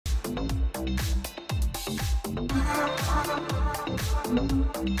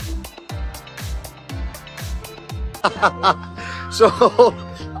So,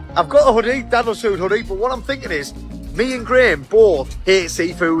 I've got a hoodie, Dad will suit hoodie, but what I'm thinking is, me and Graham both hate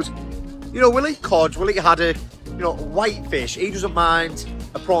seafood. You know, we'll eat cod, we'll eat haddock, you know, white fish. He doesn't mind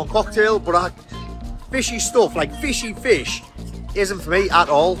a prawn cocktail, but fishy stuff, like fishy fish, isn't for me at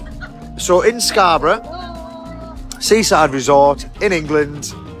all. So in Scarborough, seaside resort in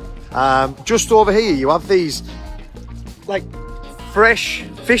England, just over here you have these like fresh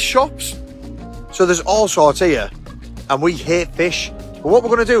fish shops. So there's all sorts here, and we hate fish. But what we're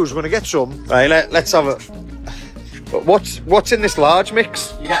going to do is we're going to get some. Right, let's have a. What's in this large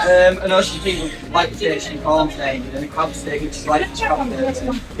mix? You get an ocean steak, white fish and prawn steak, and a crab steak, which is like chocolate.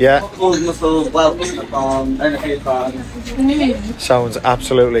 Yeah. Mussels, mussels, welcome prawn, and a few prawns. Sounds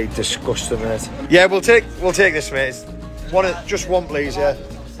absolutely disgusting, mate. Yeah, we'll take this, mate. Just one, please. Yeah.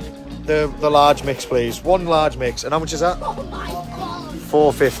 The large mix, please. One large mix. And how much is that?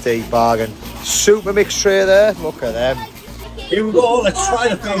 $4.50 bargain. Super mix tray there. Look at them. Here we go. Let's try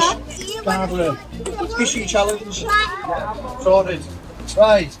the fish. Scarborough fishing challenge. Sorted.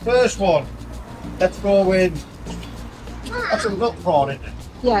 Right, first one. Let's go with. Actually, we've got prawn in it.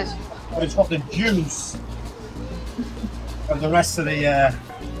 Yes. But it's got the juice of the rest of the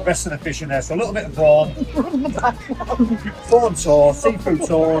fish in there. So a little bit of prawn. Prawn sauce, seafood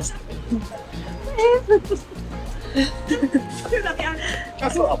sauce.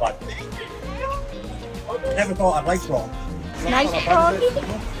 That's not bad. Never thought I'd like prawn. Nice prawn.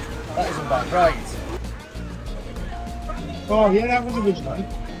 That isn't bad, right. Oh yeah, that was a good one.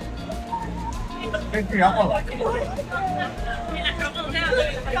 Pick me up, I like it.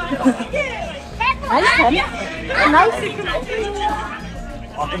 Nice one. Nice.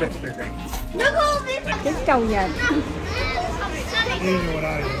 I'll give it a bit. Cái cầu nhà. You know what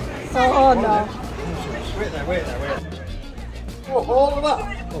I do. Oh no. Wait there. Oh, all of that.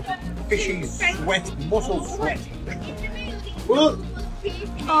 Oh, fishy sweat, muscle sweat. Look.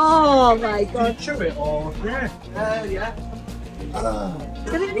 Oh my god. Chew it or yeah. Yeah.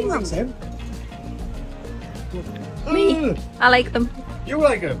 That's him. Me. I like them. You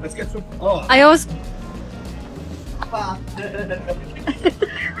like him? Let's get some. Oh. I always. Got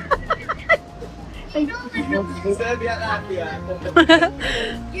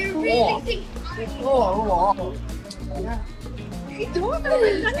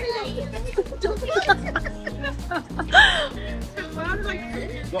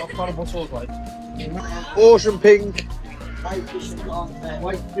a kind of muscles like Ocean pink. white fish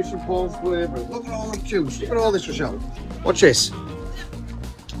and prawns flavour. Look at all the juice. Look at all this, Rochelle. What's this?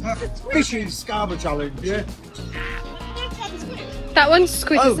 Fishing Scarborough challenge, yeah. That one's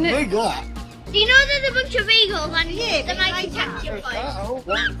squid, isn't it? Big that. You know there's a bunch of eagles and there might be ketchup on it. I don't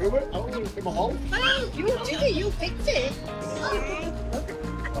want to do it. I don't want to give a hole. Well, you did it, you picked it.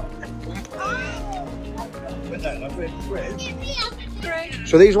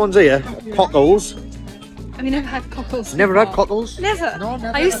 So these ones here, cockles. Have you never had cockles? Never had cockles? Never. No,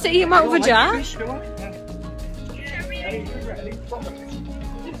 never. I used to eat them out of a jar. Fish, do I?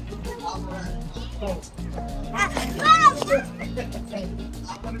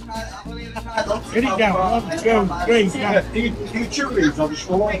 Get it down. 1, 2, 3. Now, do you chew these on the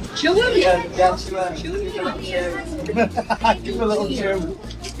shore? Chew them? Yeah, Give him a little chew.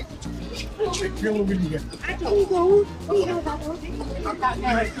 Chew them in here.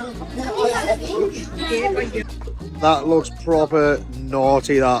 That looks proper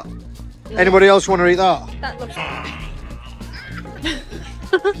naughty, that. Anybody else want to eat that? That looks.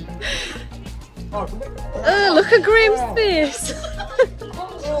 Oh, Look at Graham's face.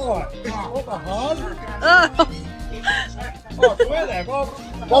 what the hell? Oh. Oh, where there, Bob?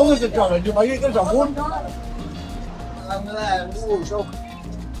 What was the challenge? If I eat this, I won. Over there.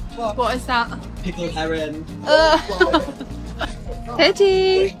 What is that? Pickled herring.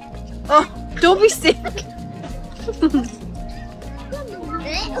 Teddy. Oh, don't be sick.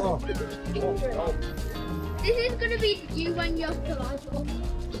 This is going to be you when you're colossal.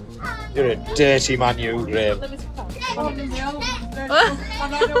 You're a dirty man, you, Graham. That's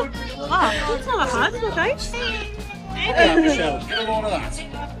not hard, is it, right? Yeah, Michelle, get a load of that.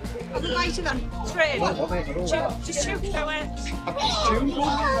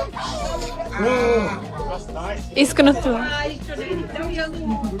 That's nice. He's gonna throw. We've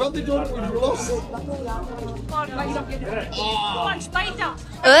only done it with loss.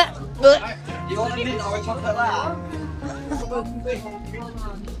 You want a mint or a chocolate bar?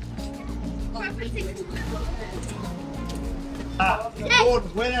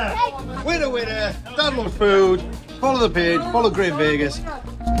 Winner! Winner! Dad loves food. Follow the page, follow Graham Vegas.